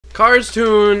Cars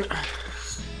Toon. That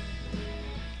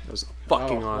was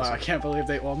fucking awesome. Wow, I can't believe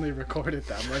they only recorded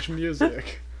that much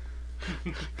music.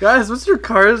 Guys, what's your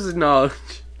Cars knowledge?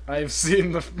 I've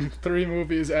seen the 3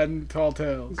 movies and Tall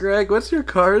Tales. Greg, what's your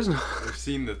Cars knowledge? I've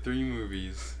seen the 3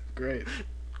 movies. Great.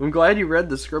 I'm glad you read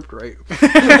the script right.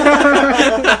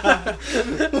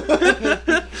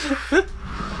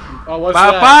 Oh, what's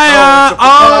Papaya! that?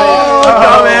 Oh,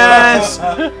 dumbass!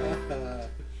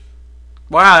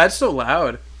 Wow, that's so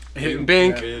loud. Bing.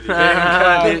 Bing. Bing.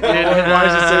 Why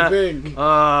does it say Bing?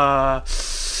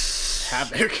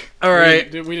 Havoc.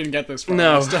 Alright. We didn't get this far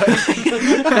No. last time.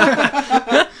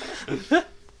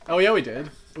 Oh, yeah, we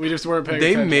did. We just weren't paying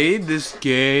attention. They made this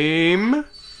game.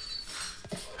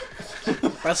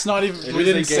 That's not even. We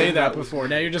didn't say that before.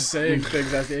 Now you're just saying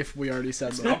things as if we already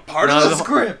said them. Part of the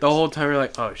script. The whole time you're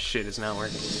like, oh shit, it's not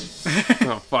working.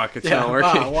 Oh fuck, it's not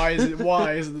working. Ah, why is it?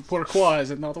 Pourquoi is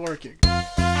it not working?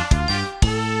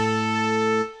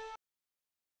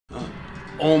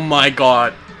 Oh my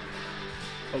god.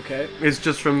 Okay. It's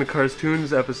just from the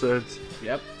Cartoons episodes.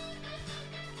 Yep.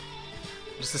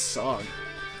 What's this song?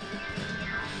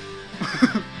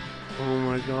 Oh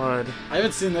my god. I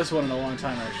haven't seen this one in a long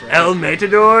time, actually. El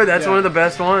Matador? That's one of the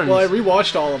best ones. Well, I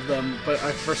rewatched all of them, but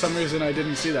for some reason I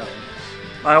didn't see that one.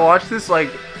 I watch this like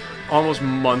almost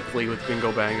monthly with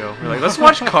Bingo Bango. We're like, let's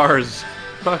watch Cars.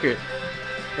 Fuck it.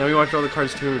 Then we watch all the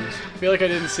Cartoons. I feel like I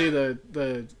didn't see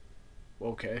the.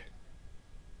 Okay.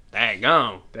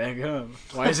 Daggum. Daggum.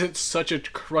 Why is it such a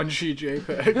crunchy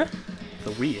JPEG?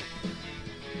 The Wii.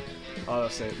 I'll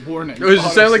say warning. It was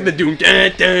sound like the Doom.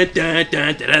 Dun, dun, dun,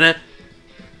 dun, dun, dun.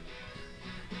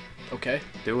 Okay.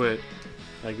 Do it,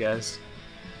 I guess.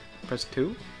 Press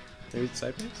 2? Maybe it's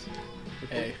sideways?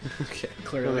 A. Okay,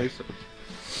 Clearly.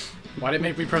 Why did it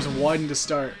make me press 1 to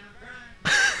start?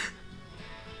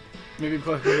 Maybe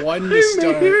press 1 to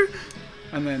start.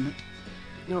 And then.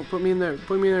 No, put me in there.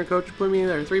 Put me in there, coach. Put me in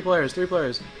there. 3 players. 3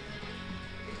 players.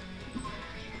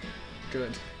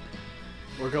 Good.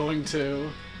 We're going to.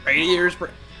 80 years per.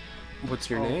 What's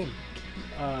your name?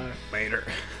 Later.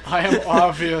 I am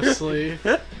obviously.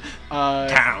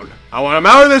 Town. I want him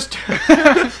out of this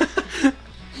town.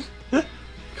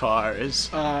 Cars.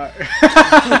 I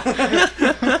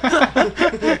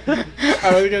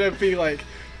was gonna be like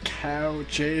Cow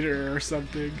Chater or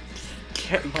something.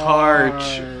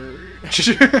 Carch.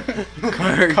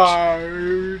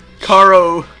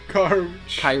 Caro.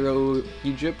 Cairo,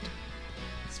 Egypt.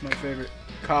 It's my favorite.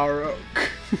 Caro.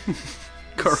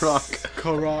 Karoks.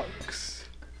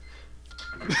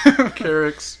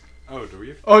 Carrots. Oh, do we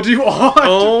have... Oh, do you want?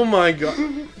 Oh my god.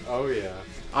 Oh, yeah.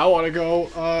 I want to go.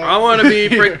 I want to be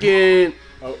freaking.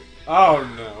 Oh,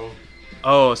 no.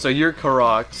 Oh, so you're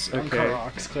Karoks. Okay. I'm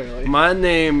Karoks, clearly. My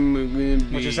name would be...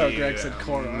 Which is how Greg said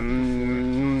Korok.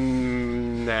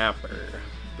 Napper.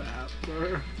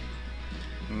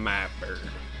 Napper.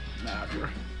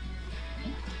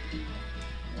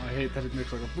 I hate that it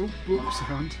makes like a boop boop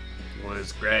sound. What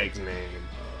is Greg's name?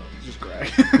 Just Greg.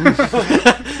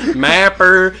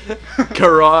 Mapper,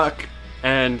 Karok,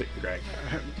 and Greg.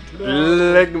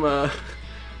 Ligma.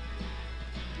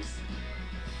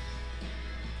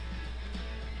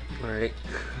 Alright.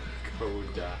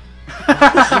 Koda.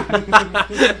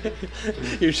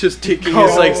 You're just taking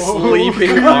his like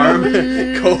sleeping arm.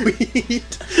 Koid.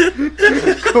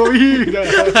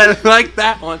 I like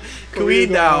that one.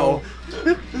 Koido.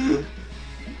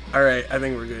 Alright, I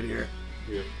think we're good here.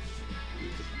 Yeah.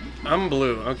 I'm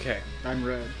blue, okay. I'm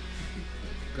red.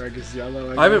 Greg is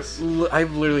yellow, I guess. I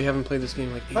literally haven't played this game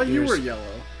in like 8 years. You were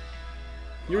yellow.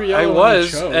 You were yellow. I when was,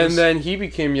 we chose. and then he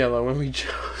became yellow when we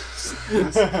chose.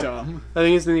 That's dumb. I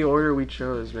think it's in the order we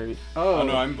chose, maybe. Oh,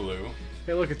 no, I'm blue.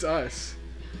 Hey, look, it's us.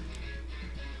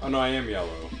 Oh, no, I am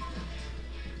yellow.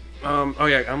 Oh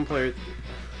yeah, I'm player.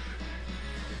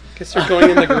 Guess you're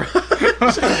going in the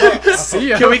garage. See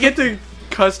ya. Can we get to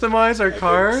customize our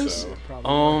cars? So.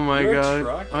 Oh my You're a god.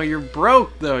 truck? Oh, you're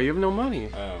broke though. You have no money.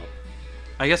 Oh.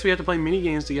 I guess we have to play mini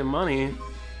games to get money.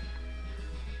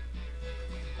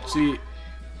 See,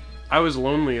 I was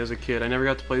lonely as a kid. I never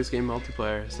got to play this game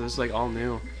multiplayer, so this is like all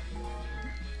new.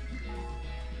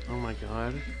 Oh my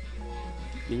god.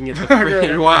 You can get the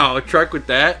freaking wow, a truck with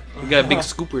that. You got a big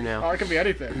scooper now. Oh, it can be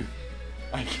anything.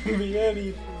 I can be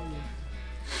anything.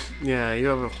 Yeah, you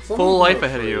have a full life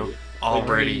ahead of you.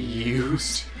 Already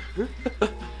used. I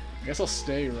guess I'll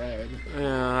stay red.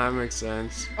 Yeah, that makes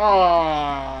sense.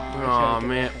 Oh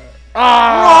man.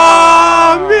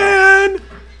 Oh man!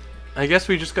 I guess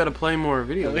we just gotta play more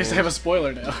video At least games. I have a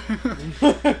spoiler now.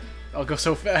 I'll go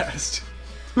so fast.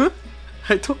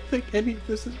 I don't think any of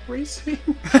this is racing.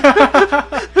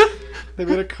 They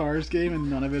made a Cars game and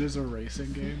none of it is a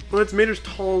racing game. Well, it's Mater's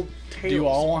Tall Tales. Do you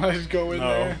all want to go in No.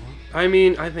 there? I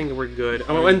mean, I think we're good.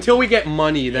 Until we get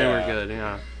money, then Yeah. we're good,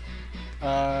 yeah.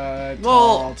 Tall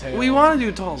Well, Tales. we want to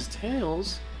do Tall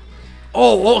Tales.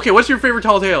 Oh, okay, what's your favorite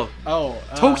Tall Tale? Oh,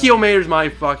 Tokyo Mater's my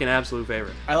fucking absolute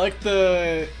favorite. I like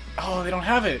the. Oh, they don't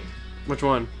have it. Which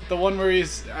one? The one where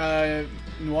he's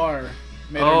noir.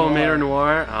 Mater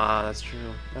Noir? Ah, that's true.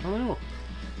 I don't know.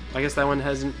 I guess that one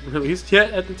hasn't released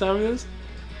yet at the time of this.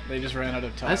 They just ran out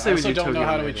of time. I say I we also do don't know Tokyo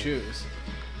how do we Mater. choose.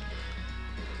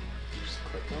 Just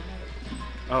click on it.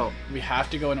 Oh, We have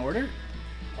to go in order.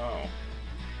 Oh.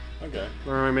 Okay.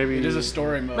 or maybe It is a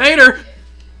story mode. Mater.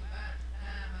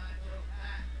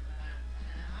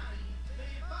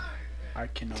 I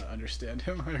cannot understand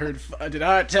him. I heard. Did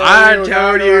I tell I you?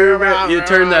 told you. You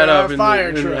turn that up in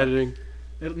Fire the truck. editing.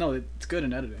 No, it's good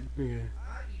in editing. Okay.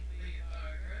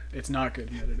 It's not good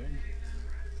in editing.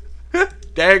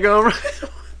 Daggone.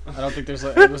 I don't think there's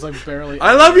like it was like barely.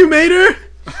 I love you, Mater.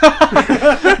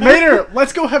 Mater,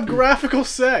 let's go have graphical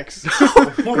sex.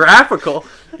 Graphical.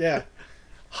 Yeah.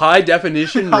 High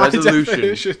definition High resolution.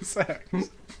 definition sex.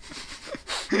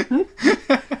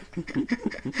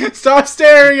 Stop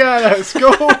staring at us.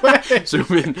 Go away. Zoom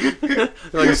in.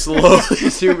 Like slowly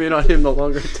zoom in on him the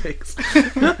longer it takes.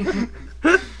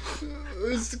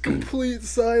 It's complete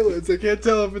silence. I can't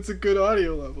tell if it's a good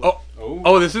audio level. Oh. Oh.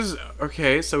 Oh, this is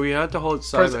okay. So we have to hold it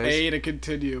Press sideways. A to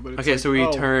continue, but it's Okay, like, so we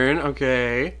oh, turn.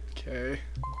 Okay, Okay.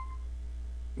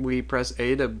 we press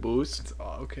A to boost. It's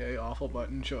okay. Awful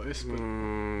button choice. But...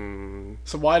 Mm,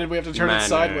 So why did we have to turn Manner. it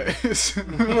sideways?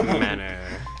 manner.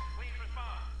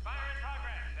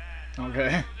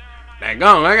 Okay.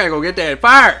 Daggone, I gotta go get that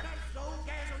fire.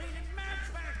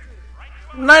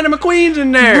 Lightning McQueen's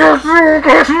in there. I'm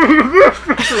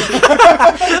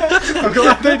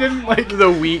glad they didn't like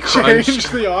The wheat crunch. change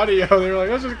the audio. They were like,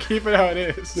 let's just keep it how it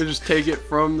is. They just take it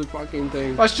from the fucking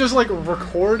thing. Let's just like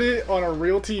record it on a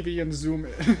real TV and zoom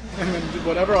it, and then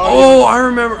whatever audio. Oh, I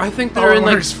remember. I think they're in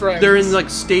like Homer's friends. they're in like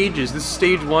stages. This is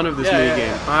stage 1 of this Yeah, mini yeah, game.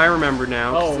 yeah. I remember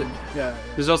now. 'cause Oh, yeah.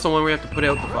 There's also one where we have to put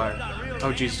out the fire.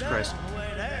 Oh Jesus Christ.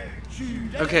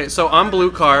 Okay, so I'm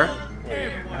blue car.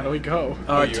 How do we go? you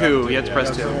 2. have to- You have to yeah, press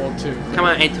That's 2. the whole two. Come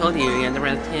on, I told you. You have to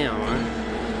press 2.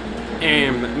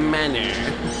 Manner.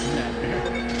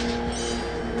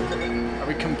 Are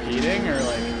we competing or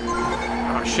like?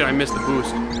 Oh shit! I missed the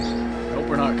boost. I hope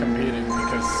we're not competing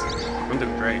because I'm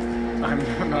doing great.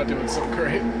 I'm not doing so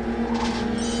great.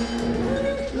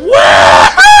 Woo!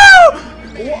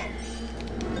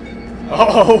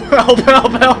 Oh, help!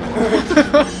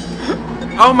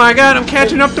 Oh my god! I'm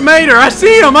catching up to Mater. I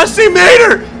see him. I see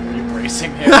Mater. Are you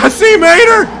racing him? I see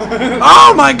Mater.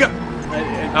 Oh my god!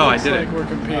 Oh, I looks did like it. we're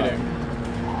competing.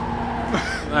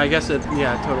 I guess it.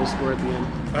 Yeah, total score at the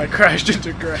end. I crashed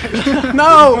into Greg.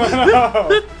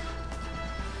 No.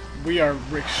 We are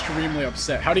extremely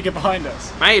upset. How'd he get behind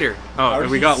us? Mater. Oh, did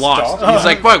we he got lost. stop? He's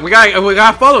like, fuck. We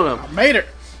gotta follow him. Mater!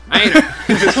 Mater.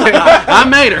 I'm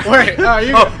Mater. Wait,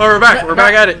 you Oh, we're back. We're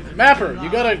back at it. Mapper, you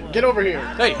gotta get over here.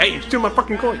 Hey, you steal my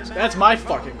fucking coins. That's my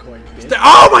fucking coin, bitch.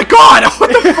 Oh my god! What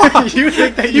the fuck? You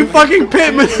think that You fucking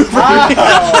pit maneuver.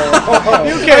 Oh,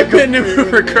 You can't pit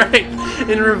maneuver Greg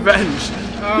in revenge.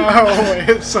 oh,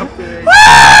 it's something.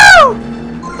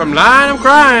 Woo! From line I'm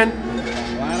crying.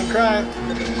 I'm crying.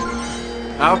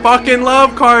 I fucking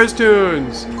love Cars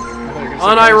tunes.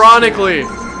 Unironically.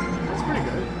 That's pretty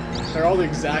good. They're all the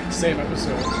exact same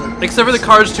episodes. Like, Except for the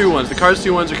Cars 2 ones. The Cars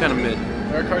 2 ones are kind of mid.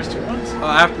 there are Cars 2 ones?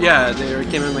 Yeah, they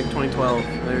came in like 2012.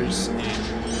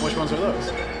 Which ones are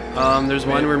those? There's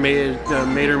one where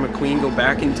Mater McQueen go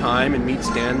back in time and meet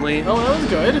Stanley. Oh, that was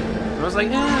good. I was like,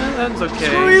 that's okay.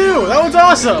 Screw you! That one's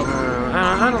awesome!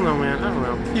 I don't know, man. I don't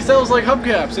know. He sells like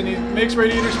hubcaps and he makes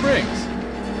radiator springs.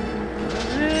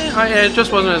 It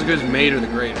just wasn't as good as Mater the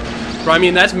Great. But I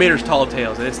mean, that's Mater's Tall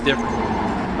Tales. It's different.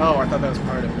 Oh, I thought that was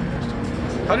part of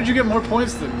it. How did you get more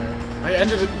points than me? I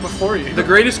ended it before you. The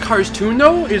greatest Cars tune,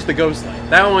 though, is the Ghost Light.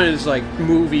 That one is like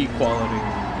movie quality.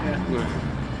 Yeah.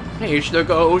 Here's the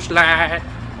Ghost Light.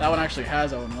 That one actually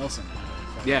has Owen Wilson.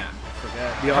 Yeah.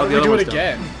 Forget. The- How the do we other do it ones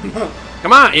don't. again?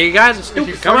 Come on, you guys are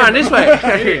stupid. Come on, this way.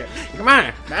 Idiot. Come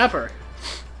on. Mapper.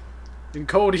 In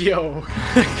Kodio.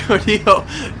 Codio.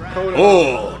 Koda.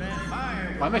 Oh.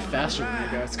 Why am I faster than you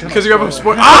guys? Because you have a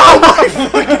sport. Oh my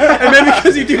fuck! And then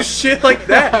because you do shit like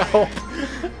that. Help.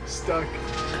 Stuck.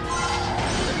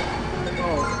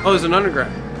 Oh, Oh, there's an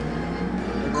underground.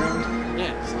 underground.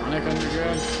 Yeah. Sonic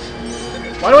underground.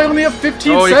 Why do I only have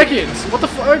 15 Oh, you- seconds? What the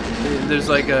fuck? There's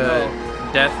like a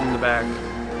death in the back.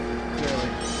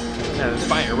 Clearly. Yeah, there's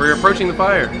fire. We're approaching the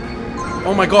fire.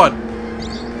 Oh my god.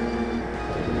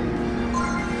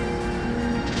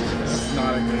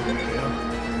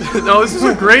 No, this is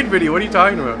a great video. What are you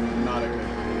talking about? Not a good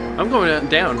video. I'm going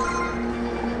down.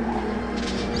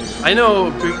 I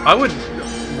know. I would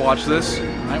watch this.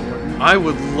 I wouldn't. I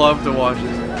would love to watch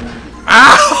this.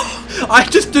 Ow! I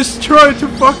just destroyed the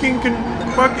fucking.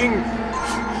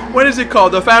 What is it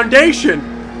called? The foundation.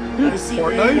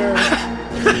 Fortnite?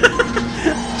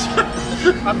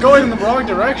 I'm going in the wrong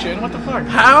direction. What the fuck?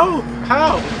 How?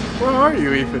 How? Where are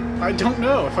you, Ethan? I don't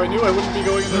know. If I knew, I wouldn't be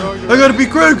going in the wrong direction. I gotta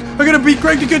beat Greg! I gotta beat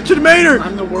Greg to get to the mater!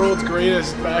 I'm the world's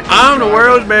greatest backwards I'm the driver.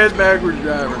 world's best backwards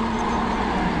driver.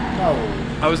 No.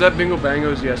 I was at Bingo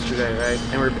Bangos yesterday, right?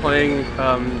 And we were playing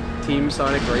Team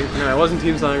Sonic Racing. No, it wasn't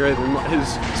Team Sonic Racing. His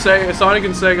Sonic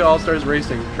and Sega All-Stars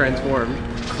Racing transformed.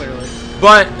 Clearly.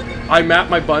 But I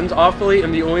mapped my buttons awfully,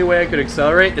 and the only way I could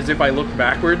accelerate is if I looked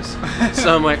backwards.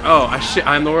 So I'm like, oh,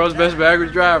 I'm the world's best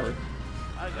backwards driver.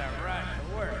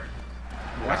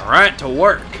 Right to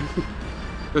work.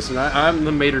 Listen, I'm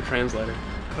the Mater translator.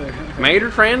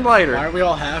 Mater translator. Why are we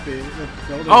all happy?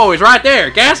 Oh, it's right there.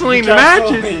 Gasoline the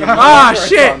matches. Ah,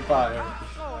 shit.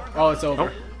 Oh, it's over.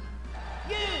 Oh.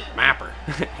 Mapper.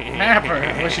 Mapper.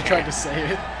 I wish you tried to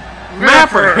say it.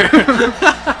 Mapper.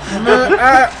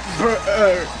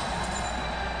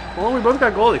 Well, we both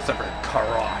got gold except for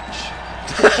Karach.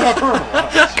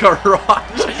 Karach.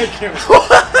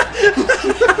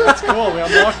 That's cool. We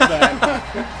unlocked that.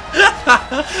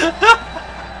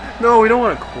 No, we don't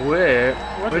want to quit.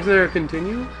 Was there a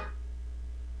continue?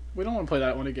 We don't want to play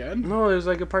that one again. No, there's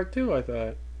like a part 2, I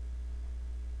thought.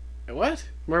 What?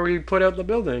 Where we put out the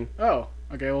building. Oh,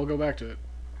 okay. We'll go back to it.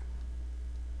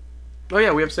 Oh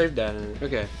yeah, we have save data in it.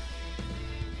 Okay.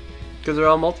 Because they're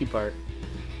all multi-part.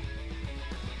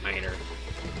 Mater.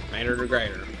 Mater the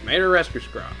Greater. Mater Rescue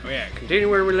Squad. Oh yeah, continue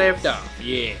where we left off.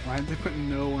 Yeah. Why did they put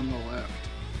no on the left?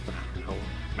 I don't know.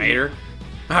 Mater.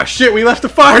 Ah shit, we left the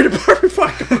fire department.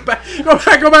 Fuck, go back. Go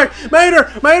back, go back. Mater!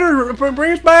 Mater,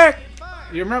 bring us back!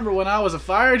 You remember when I was a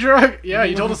fire truck? Yeah,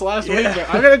 you told us last week, but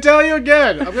I'm gonna tell you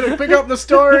again. I'm gonna pick up the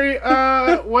story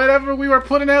whenever we were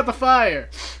putting out the fire.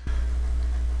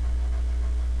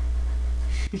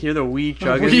 Hear the wee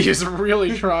chugging? He is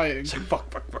really trying. It's like,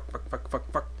 fuck, fuck, fuck, fuck, fuck,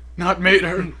 fuck, fuck. Not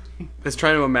Mater. It's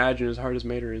trying to imagine as hard as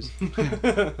Mater is.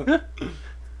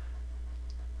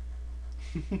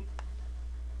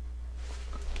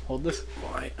 Hold this.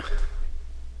 Why?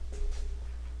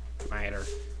 Mater.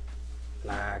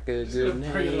 Like a good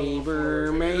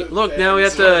neighbor, mate. Look, now we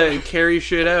have to carry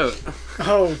shit out.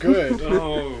 Oh, good.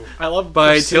 Oh. I love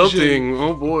By precision, tilting.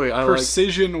 Oh boy, I like.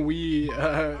 precision Wii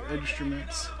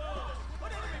instruments.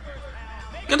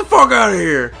 Get the fuck out of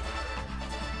here!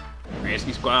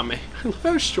 Rescue squad, man. I love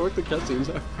how short the cutscenes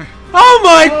are. Oh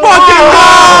my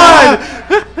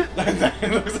fucking god!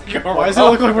 It looks like a Why does it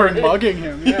look like we're mugging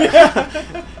him?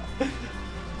 Yeah.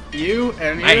 You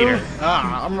and you. Mater.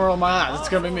 Ah, I'm rolling my eyes. It's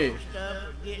gonna be me.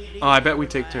 Oh, I bet we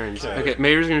take turns. Okay,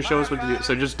 Mater's gonna show us what to do.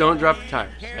 So just don't drop the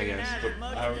tires, I guess.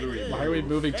 How do we? Why are we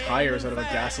moving tires out of a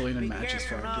gasoline and matches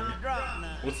factory?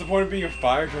 What's the point of being a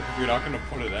fire truck if you're not gonna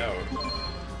put it out?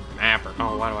 Mapper.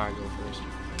 Oh, why do I go first?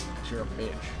 Because you're a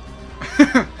bitch.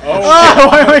 Oh,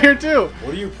 Why am I here too?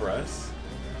 what do you press?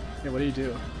 Yeah, what do you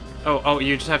do? Oh,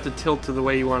 you just have to tilt to the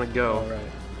way you want to go. Oh, right.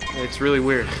 It's really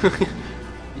weird.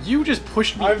 You just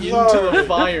pushed me I'm into sorry. the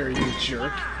fire, you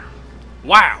jerk.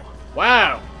 Wow!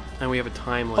 Wow. And we have a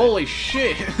time limit. Holy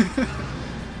shit.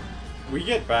 We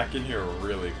get back in here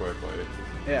really quickly.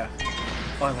 Yeah.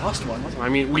 Oh, I lost one. I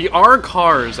mean, we are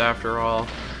cars after all.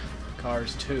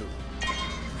 Cars 2.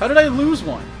 How did I lose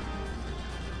one?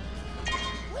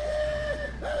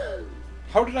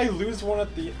 How did I lose one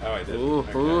at the? Oh, I did. Ooh,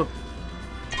 Okay. ooh.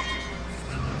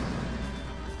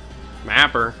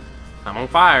 Mapper. I'm on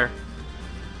fire.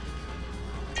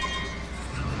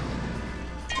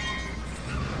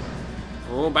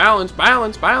 Oh, balance,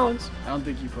 balance, balance. I don't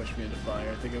think you pushed me into fire.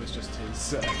 I think it was just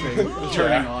his thing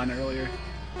turning on earlier.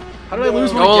 How did I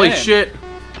lose one Holy again? shit.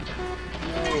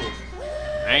 No.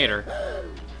 Hater.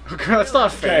 Okay, that's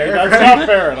not fair. Okay, that's right? not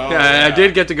fair at all. Yeah, I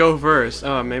did get to go first.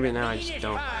 Oh, maybe now I just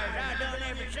don't.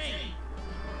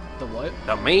 The what?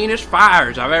 The meanest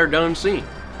fires I've ever done seen.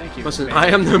 Thank you. Listen, Mater. I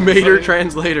am the Mater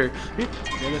translator.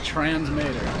 You're the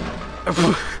transmater.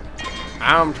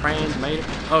 I'm transmater.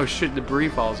 Oh shit, debris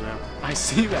falls now. I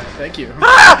see that. Thank you.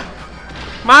 Ah!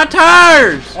 My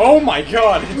tires! Oh my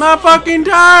god! It's... My fucking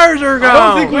tires are gone! I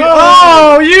don't think we.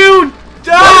 Oh! Oh, you!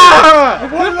 Ah!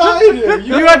 What did I do?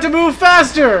 You had to move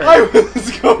faster. I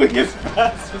was going as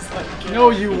fast as I could.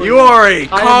 No, you were. You are a I am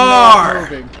car!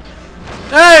 not moving.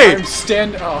 Hey! I'm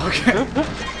Oh,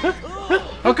 okay.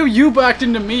 How come you backed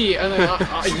into me and then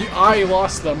I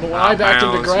lost them, but when I backed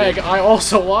into balanced Greg, it. I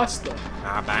also lost them?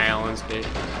 I balanced it.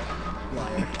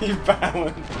 Liar. You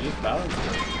balance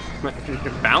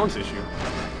it. Balance issue.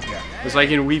 Yeah. It's like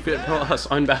in Wii Fit Plus,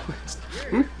 unbalanced.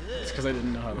 It's because I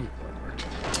didn't know how the board worked.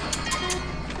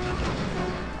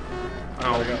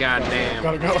 Oh, goddamn.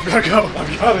 Gotta go, gotta go.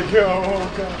 I gotta go.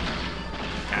 Oh god.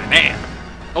 Goddamn.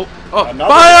 Oh, oh,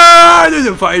 Another fire!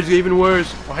 The fire's even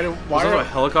worse. Why Is are there a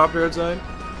helicopter outside?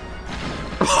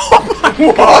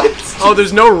 What? Oh,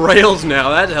 there's no rails now.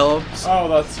 That helps. Oh,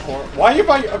 that's horrible. Why have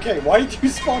I? Okay, why did you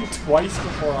spawn twice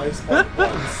before I spawned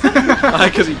once?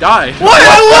 Because he died. What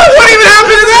even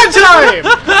happened at that time?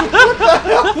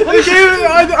 The game,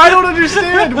 I don't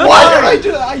understand. Why did I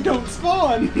do that? I don't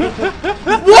spawn.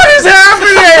 What is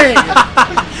happening?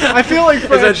 I feel like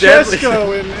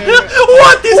Francesco in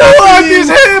What is What happening? is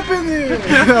happening?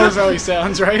 That was how he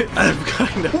sounds, right? I'm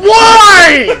kind of.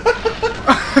 Why?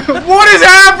 What is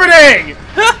happening?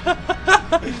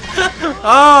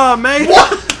 Oh, man.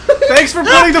 What? Thanks for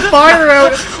putting the fire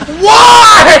out.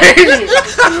 Why?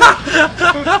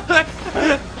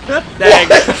 Dang.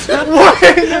 What?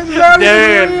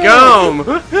 Dang, gum.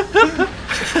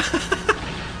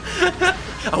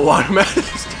 I want him out of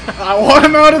this town. I want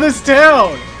him out of this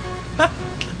town.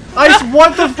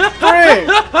 What the frick?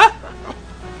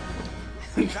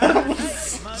 That was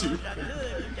stupid.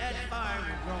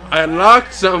 I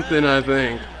unlocked something, I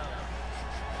think.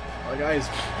 The guy's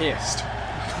pissed.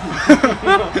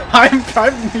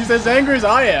 He's as angry as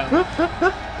I am.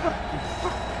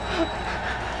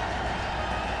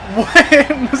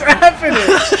 What was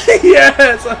happening?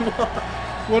 Yes,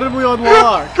 unlocked. What did we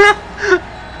unlock?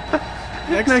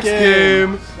 Next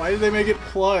game. Why did they make it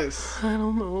plus? I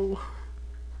don't know.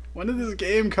 When did this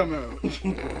game come out?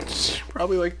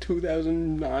 Probably like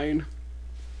 2009.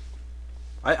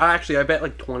 I bet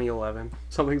like 2011.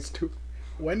 Something's too.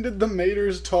 When did the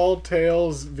Mater's Tall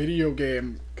Tales video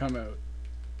game come out?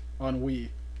 On Wii.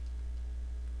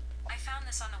 I found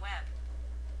this on the web.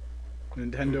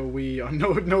 Nintendo Wii on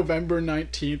November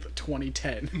 19th,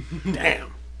 2010.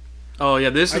 Damn. Oh yeah,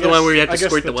 this is the one where you have to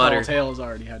squirt the water. Tall Tales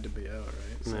already had to be out,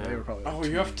 right? So No. they were probably. Oh,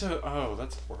 you have to. Oh,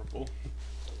 that's horrible.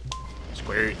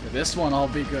 Squirt. This one I'll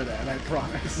be good at, I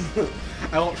promise.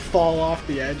 I won't fall off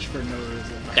the edge for no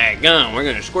reason. Daggum, we're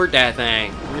gonna squirt that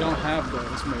thing. We don't have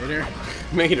those, Mater.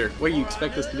 Mater, what do you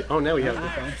expect us to do? Oh, now we have it.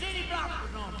 Okay.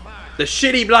 The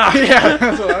shitty block! Yeah,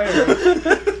 that's what I heard.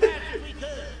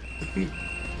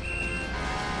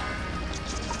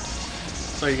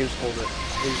 Oh, you can just hold it.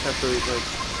 You just have to, like...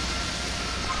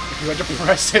 If you had to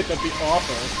press it, that'd be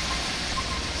awful.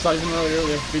 It's not even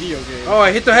really a video game. Oh,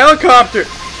 I hit the helicopter!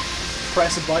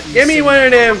 Press a button. Give me one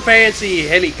of them fancy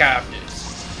helicopters.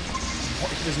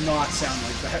 He does not sound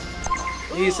like that.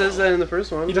 He says that in the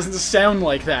first one. He doesn't sound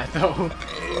like that, though.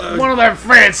 One of them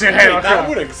fancy That helicopters.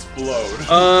 would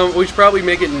explode. We should probably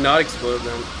make it not explode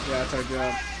then. Yeah, that's our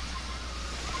job.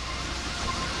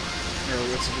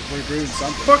 We're doing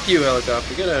something. Fuck you,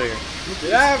 helicopter. Get out of here.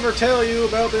 Did I ever tell you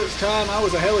about this time I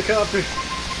was a helicopter?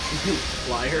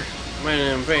 Liar. Man,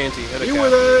 them fancy helicopter. You were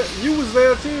there. You was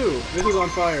there too. This is on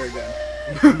fire again.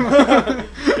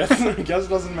 Guess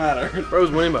doesn't matter.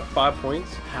 Bro's winning by 5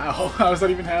 points. How? How does that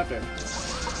even happen?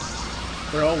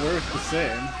 They're all worth the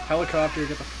same. Helicopter,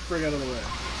 get the frig out of the way.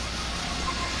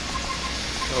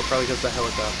 Oh, probably because the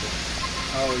helicopter.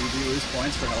 Oh, you do lose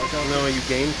points for helicopter? No, you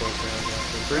gain points for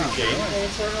helicopter. Pretty Game good.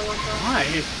 points for helicopter? Why?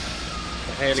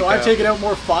 Helicopter. So I've taken out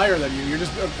more fire than you. You're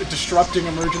just disrupting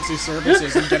emergency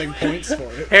services and getting points for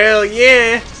it. Hell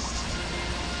yeah!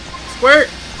 Squirt!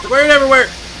 Squirt everywhere!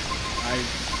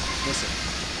 Listen,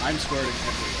 I'm squirting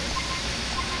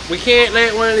everywhere. We can't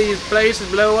let one of these places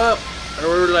blow up, or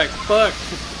we're like, fuck.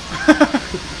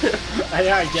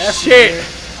 Yeah, I guess. Shit!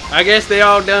 I guess they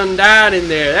all done died in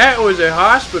there. That was a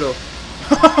hospital.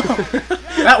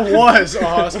 That was a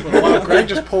hospital. Wow, Greg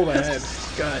just pulled ahead.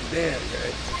 God damn,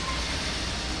 Greg.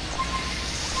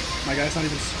 My guy's not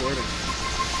even squirting.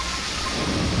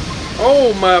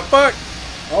 Oh my fuck!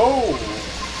 Oh!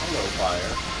 Hello,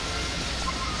 fire.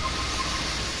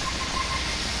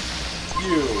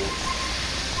 You.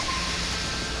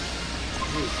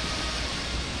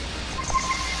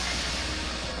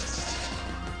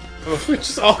 We're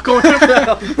just all going to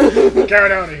hell.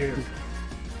 Get out of here.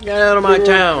 Get out of my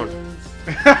town.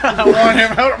 I want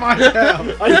him out of my town.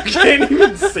 You can't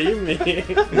even see me.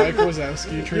 Mike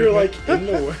Wazowski treatment. You're like in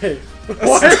the way.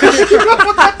 What?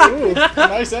 Ooh,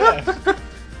 nice ass.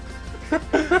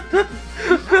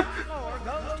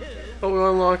 Oh, we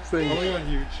unlocked Oh things. my god,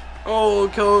 huge. Oh,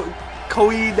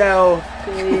 Koida.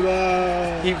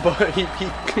 He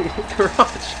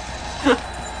garage.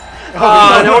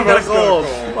 Ah, no one got a gold.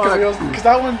 Because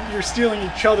that one, you're stealing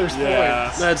each other's Yeah.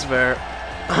 points. That's fair.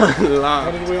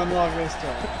 How did we unlock this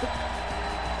time?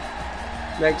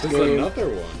 Next There's game. another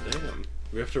one. Damn.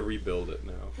 We have to rebuild it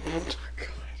now. Oh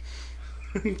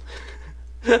god.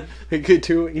 Each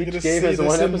I'm game gonna see has this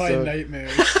one in my episode.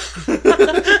 nightmares.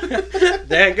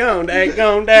 Daggone.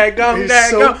 He's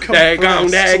so compressed,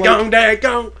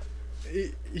 Daggone.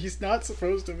 He's not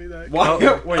supposed to be that. Why?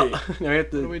 Oh, Wait. Now we have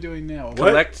What are to we doing now?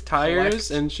 collect tires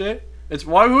Collect? and shit. It's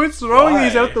why who's throwing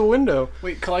these Why? out the window?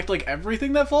 Wait, collect like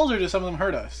everything that falls, or do some of them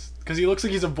hurt us? Because he looks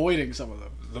like he's avoiding some of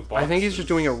them. The I think he's just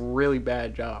boxes. doing a really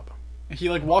bad job. He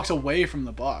like walks away from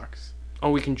the box.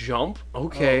 Oh, we can jump?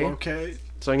 Okay. Oh, okay.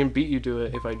 So I can beat you to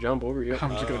it if I jump over you.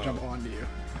 I'm just gonna jump onto you,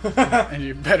 and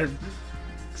you better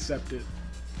accept it.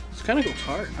 This kind of goes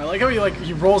hard. I like how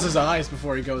he rolls his eyes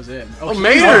before he goes in. Oh, he's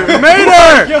Mater! on-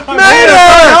 Mater! God.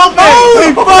 Mater!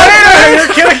 Holy fuck!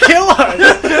 You're gonna kill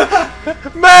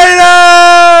us!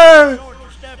 Mater!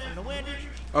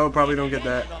 Oh, probably don't get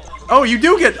that. Oh, you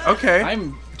do get. Okay.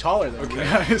 I'm taller than you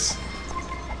guys.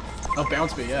 Oh,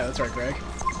 bounce me. Yeah, that's right, Greg.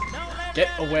 Get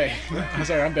away. I'm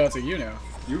sorry, I'm bouncing you now.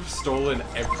 You've stolen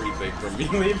everything from me.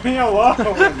 Leave me alone.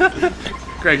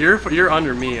 Greg, you're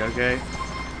under me, okay?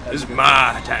 This is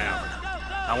my town.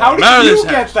 I How want him out did of you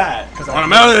this get house. that? I want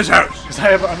him out of this house. Because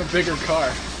I'm a bigger car.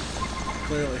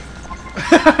 Clearly.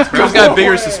 Greg's got a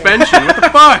bigger suspension. What the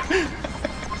fuck?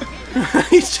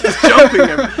 He's just jumping.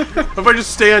 If I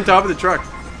just stay on top of the truck,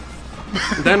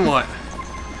 then what?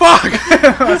 Fuck!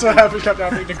 That's what happened. Kept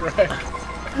happening to Greg.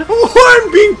 Oh,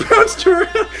 I'm being bounced around.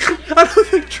 I don't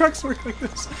think trucks work like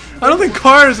this. I don't think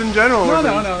cars in general work.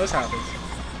 No, like no, no. This happens.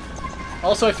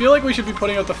 Also, I feel like we should be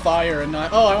putting out the fire and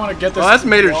not. Oh, I want to get this. Well, that's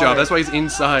Mater's water. job. That's why he's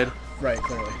inside. Right,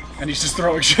 clearly. And he's just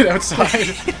throwing shit outside.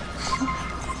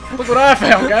 Look what I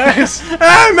found, guys.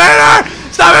 Hey, Mater!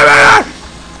 Stop it, Mater!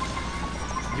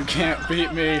 You can't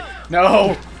beat me.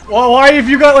 No. Well, why have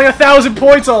you got like 1,000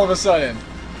 points all of a sudden?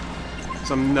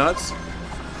 Some nuts.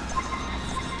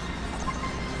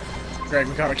 Greg,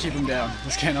 we gotta keep him down.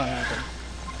 This cannot happen.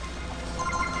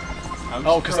 I'm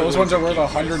Oh, because those ones are worth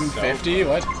struggling to 150? keep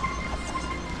What?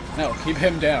 No, keep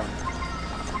him down.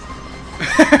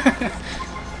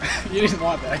 You didn't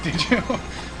want that, did you?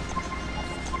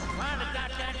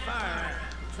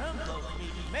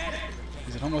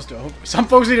 Is it almost over? Some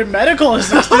folks needed medical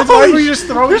assistance. Why are we just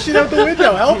throwing shit out the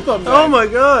window? Help them, man. Oh my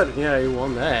god. Yeah, you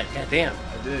won that. God damn.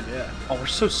 I did, yeah. Oh, we're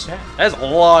so sad. That's a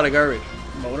lot of garbage.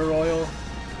 Motor oil.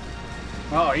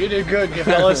 Oh, you did good,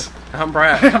 fellas. I'm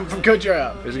proud. Good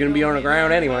job. It's gonna be on the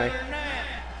ground anyway.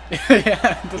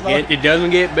 Yeah, it does not- It doesn't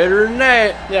get better than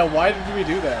that. yeah, why did we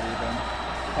do that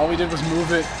even? All we did was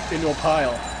move it into a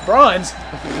pile. Bronze?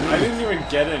 I didn't even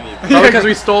get anything. Probably because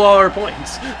we stole all our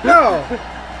points. No!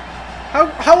 How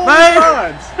old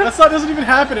Mine. is bronze? Doesn't even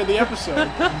happen in the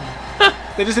episode.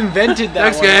 They just invented that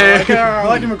Next one. game. Like,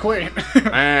 Lightning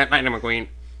McQueen. Lightning McQueen.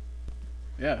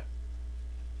 Yeah.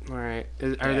 Alright.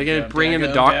 Are they gonna bring in the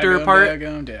doctor part?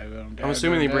 I'm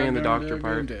assuming they bring in the doctor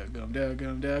part.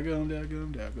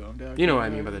 You know what I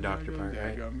mean by the doctor part,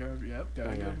 right?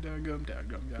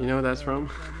 You know what that's from?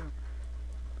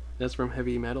 That's from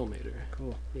Heavy Metal Mater.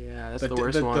 Cool. Yeah, that's the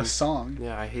worst one. The song.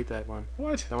 Yeah, I hate that one.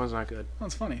 What? That one's not good.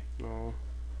 That's funny. No.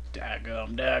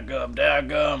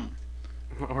 Daggum.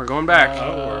 We're going back.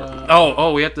 Oh,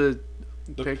 Oh, we have to.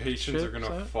 the pick patients shit, are gonna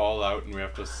is that? fall out and we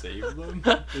have to save them?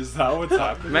 Is that what's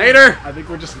happening? Mater! I think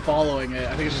we're just following it.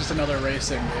 I think it's just another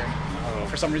racing game. Oh.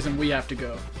 For some reason, we have to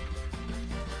go.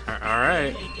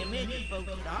 Alright.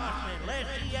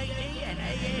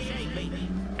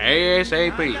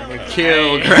 ASAP.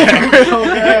 Kill Greg.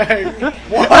 Greg!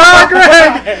 What?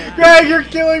 Greg! Greg, you're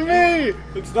killing me!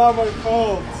 It's not my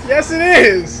fault. Yes, it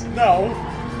is! No.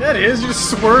 Yeah, it is. You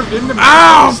just swerved into me.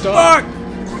 Ow! Stop. Fuck!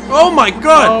 Oh my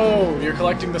god! Oh, you're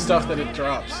collecting the stuff that it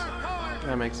drops.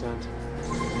 That makes sense.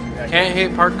 Yeah, Can't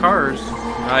hit parked cars.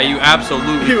 You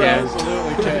absolutely You can.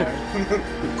 absolutely can.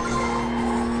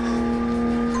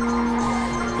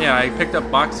 Yeah, I picked up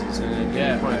boxes and it gave me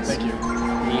Yeah, points. thank you.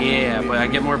 Yeah, but I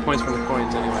get more points from the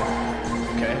coins anyway.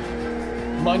 Okay.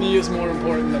 Money is more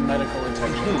important than medical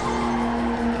attention.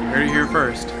 You heard it here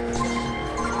first.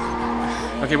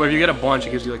 Okay, but if you get a bunch,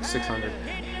 it gives you like 600.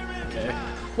 Okay.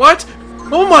 What?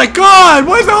 Oh my god!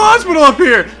 Why is the hospital up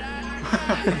here?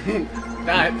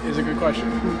 That is a good question.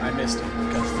 I missed it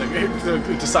because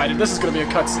it decided this is going to be a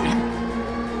cutscene.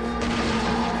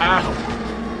 Ow!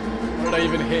 What did I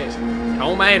even hit?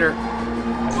 Oh, Mater.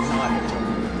 I did not hit him.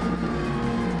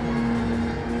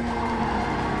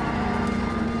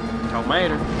 Oh,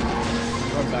 Mater.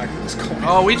 Run back to this coin.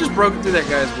 Oh, we just broke through that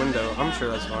guy's window. I'm sure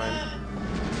that's fine.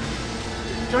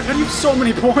 George, how do you have so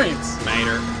many points?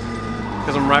 Mater.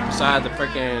 Because I'm right beside the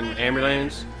freaking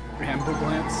ambulance.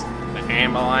 Ambulance. The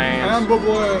ambulance.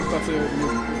 Ambulance.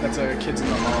 That's a Kids in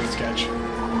the Hall sketch.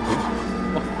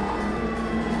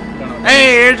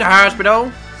 Here's the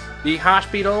hospital. The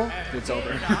hospital. It's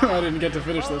over. I didn't get to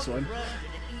finish this one.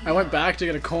 I went back to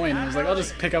get a coin and I was like, I'll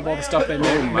just pick up all the stuff they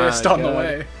missed on the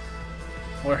way.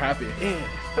 We're happy.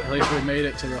 At least we made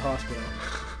it to the hospital.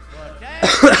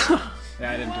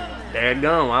 Yeah, I didn't do that.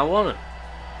 Dadgum, I won it.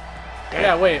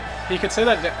 Yeah, wait. He could say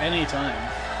that at any time.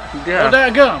 Yeah. Oh,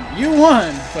 dadgum, you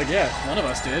won! It's like, yeah, one of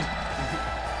us did.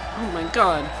 Oh my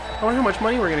god. I wonder how much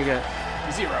money we're gonna get.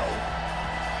 0.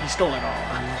 He stole it all.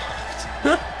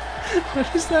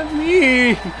 What does that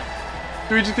mean?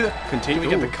 Do we just continue? Do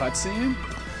we get the cutscene?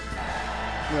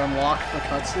 We unlock the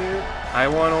cutscene? I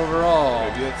won overall.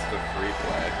 Maybe it's the free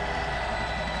play.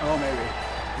 Oh, maybe.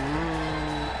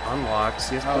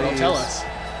 Unlocks. Yes, Oh, please. don't tell us.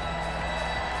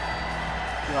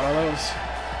 You got all those.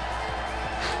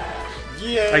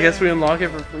 Yeah. I guess we unlock it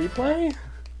for free play?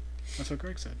 That's what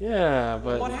Greg said. Yeah,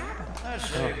 but... What happened?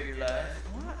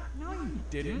 What? No, you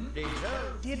didn't.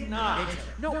 Did not.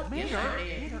 No, Mayor.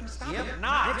 Stop it.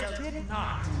 Not. Did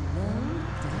not.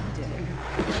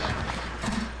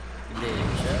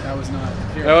 That was not.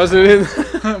 Here. That wasn't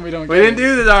in... we don't. We get didn't it.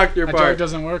 do the doctor That part. joke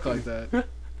doesn't work like that.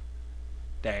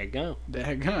 Daggone.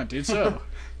 Daggone, dude, so.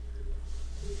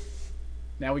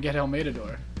 Now we get El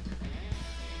Matador.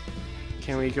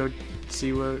 Can we go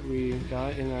see what we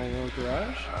got in our little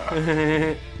garage?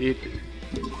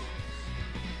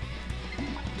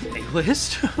 A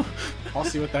list? I'll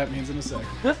see what that means in a sec.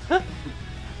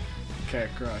 Okay,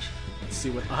 garage. Let's see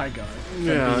what I got.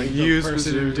 Yeah, Being you the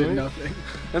person who did specifically. nothing.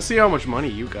 Let's see how much money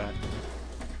you got.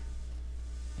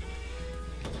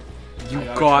 You I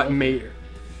got a got trophy. Mater.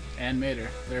 And Mater.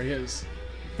 There he is.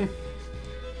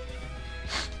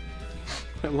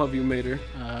 I love you, Mater.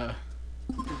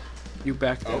 You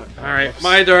backed out. Oh, Alright, whoops.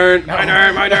 my turn. My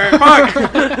turn. My turn. Fuck!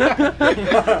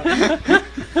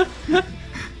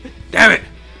 Damn it!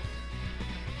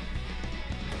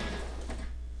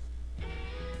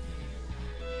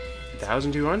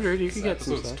 $1,200. You could get This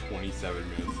some was stuff. 27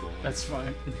 minutes long. That's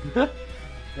fine.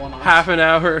 One off. Half an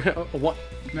hour. What?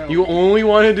 No. You only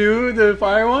want to do the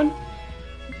fire one?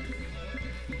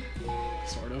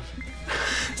 Sort of.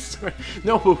 Sorry.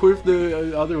 No, but what if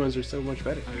the other ones are so much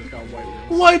better? I just got white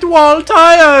wheels. White wall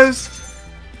tires!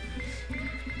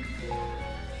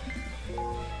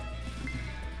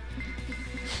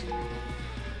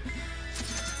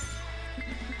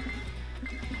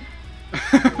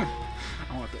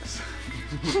 I want this.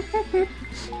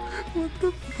 What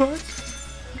the fuck?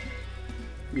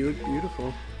 You look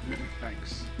beautiful.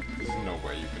 Thanks. There's no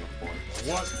way you can afford.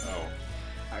 What? Oh.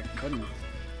 I couldn't.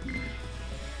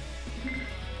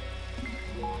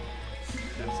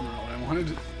 That's not what I wanted.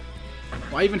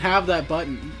 Why even have that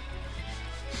button?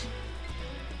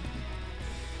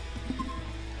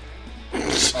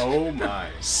 Oh my.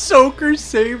 Soaker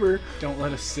Saber! Don't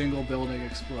let a single building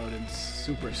explode in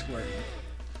Super Squirt.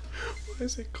 Why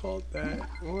is it called that?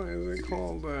 Why is it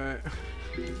called that?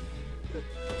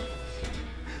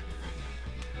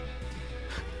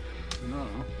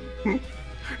 No.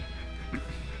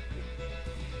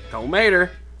 Don't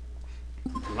mater.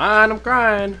 Come on, I'm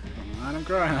crying. I'm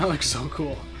crying. That looks so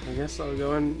cool. I guess I'll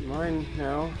go in mine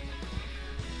now.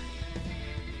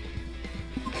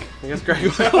 I guess Greg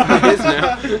will go in his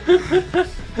now.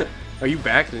 Oh, you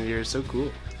backed into here. So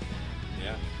cool.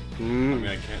 Yeah. I Mm. mean,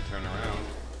 I can't turn around.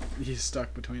 He's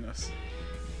stuck between us.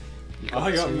 Oh,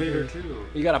 I got later too.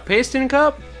 You got a piston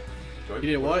cup? You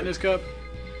did what in his cup?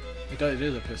 It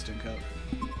is a piston cup.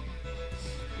 I'm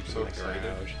so excited.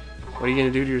 What are you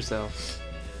gonna do to yourself?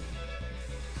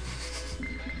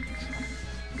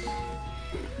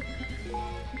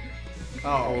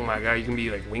 Oh Oh, my god, you can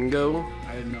be like Wingo?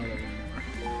 I didn't know that anymore.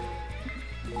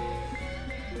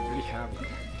 I already have that.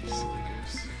 You silly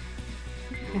goose.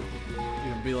 You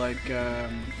can be like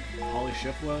Holly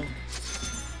Shipwell.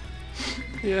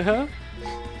 Yeah.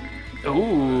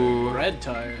 Ooh. Red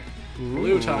tire.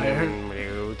 Blue tire.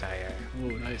 Blue tire.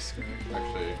 Ooh, nice, Greg.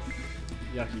 Actually.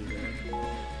 Yucky, Greg.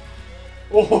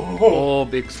 Oh,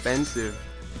 expensive.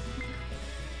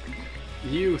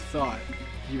 You thought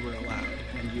you were allowed,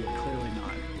 and you were clearly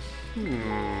not.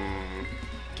 Hmm.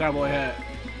 Cowboy hat.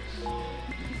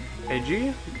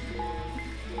 Edgy?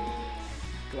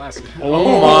 Glasses.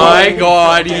 Oh, my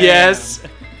god, yes!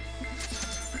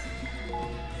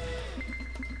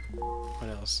 What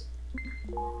else?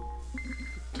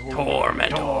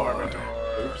 Tormentor.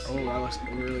 Oops. Oh, that looks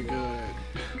really good.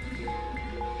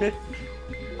 Oh,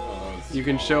 that was You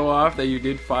can small. show off that you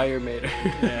did fire Mater.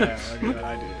 Yeah, look at that,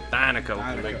 I did. Dinoco.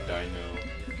 I like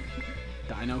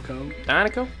Dino. Dino Code.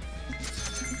 Dinoco?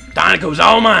 Dinoco's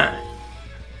all mine!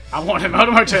 I want him out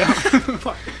of my town.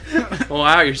 Fuck.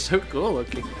 Wow, you're so cool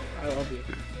looking. I love you.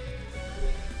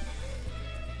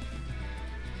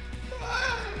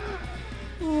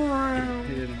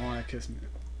 didn't want to kiss me.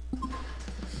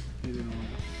 He didn't want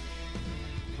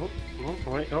to.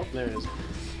 Oh, wait, oh, there it is.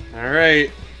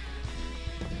 Alright.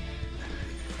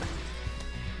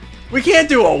 We can't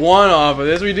do a one-off of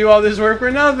this. We do all this work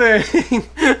for nothing.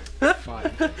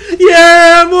 Fine.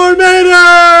 Yeah, more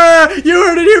meta! You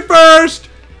heard it here first!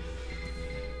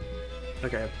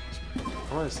 Okay.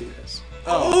 I want to see this.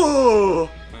 Oh!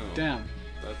 Damn.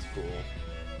 That's cool.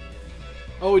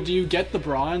 Oh, do you get the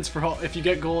bronze for if you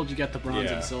get gold, you get the bronze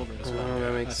Yeah. and silver as well. Oh,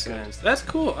 that makes That's sense. That's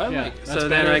cool. I Yeah, like it. that's So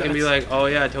then better, I can be that's- like, oh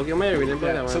yeah, Tokyo Mater, we didn't play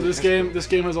that Yeah, one. so this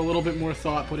game has a little bit more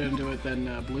thought put into it than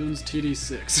Bloons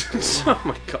TD6. Oh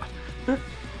my god. What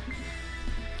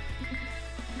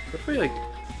if we like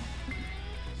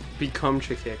become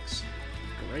Chick-Hicks?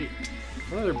 Great.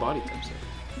 What other body types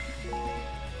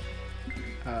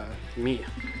are me?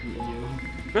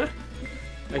 You.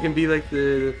 I can be like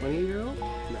the funny girl?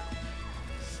 No.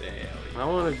 Sally. I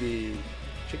want to be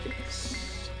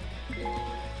Chick-Hicks.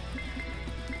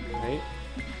 Right?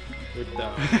 With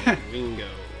the Ringo.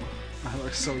 That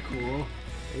looks so cool.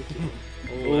 Thank you.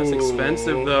 Oh, that's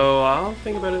expensive though. I'll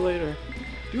think about it later.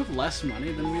 Do you have less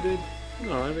money than we did?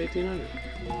 No, I have 1,800.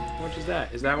 How much is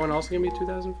that? Is that one also gonna be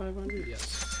 2,500?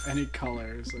 Yes. Any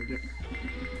colors? Like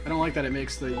I don't like that it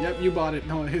makes the "yep, you bought it"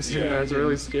 noise. Yeah, it's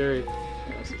really scary.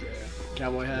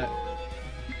 Cowboy hat.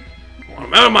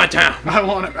 I'm out of my town. I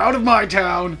want him out of my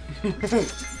town.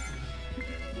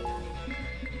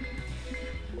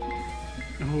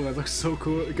 Oh, that looks so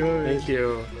cool. Good. Thank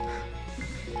you.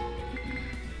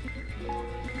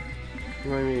 I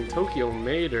mean, Tokyo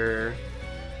Mater.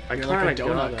 I You're kind like of a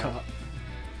donut gotta. cup.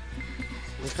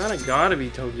 I kind of gotta be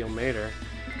Tokyo Mater.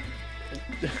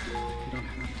 You don't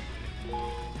have to.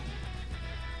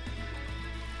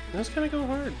 That's gonna go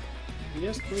hard.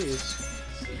 Yes, please.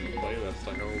 Playlist,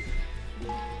 I hope.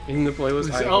 In the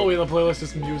playlist. I Oh, hope. wait, the playlist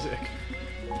is music.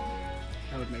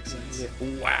 That would make sense. Yeah.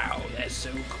 Wow, that's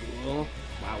so cool.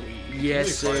 Wowie.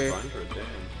 Yes, Only sir. 500,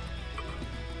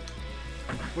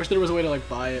 damn. Wish there was a way to like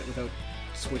buy it without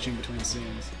switching between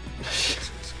scenes.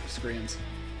 Screens.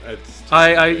 It's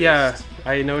Yeah.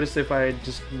 I noticed if I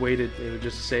just waited, it would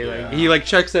just say like Yeah. he like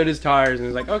checks out his tires and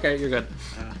he's like, okay, you're good.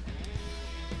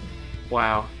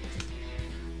 Wow.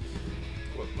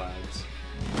 What lads?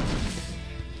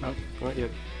 Oh, What you?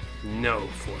 No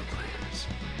 4 players.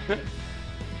 look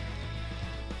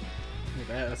at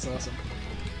that. That's awesome.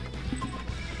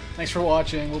 Thanks for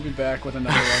watching. We'll be back with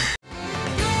another one.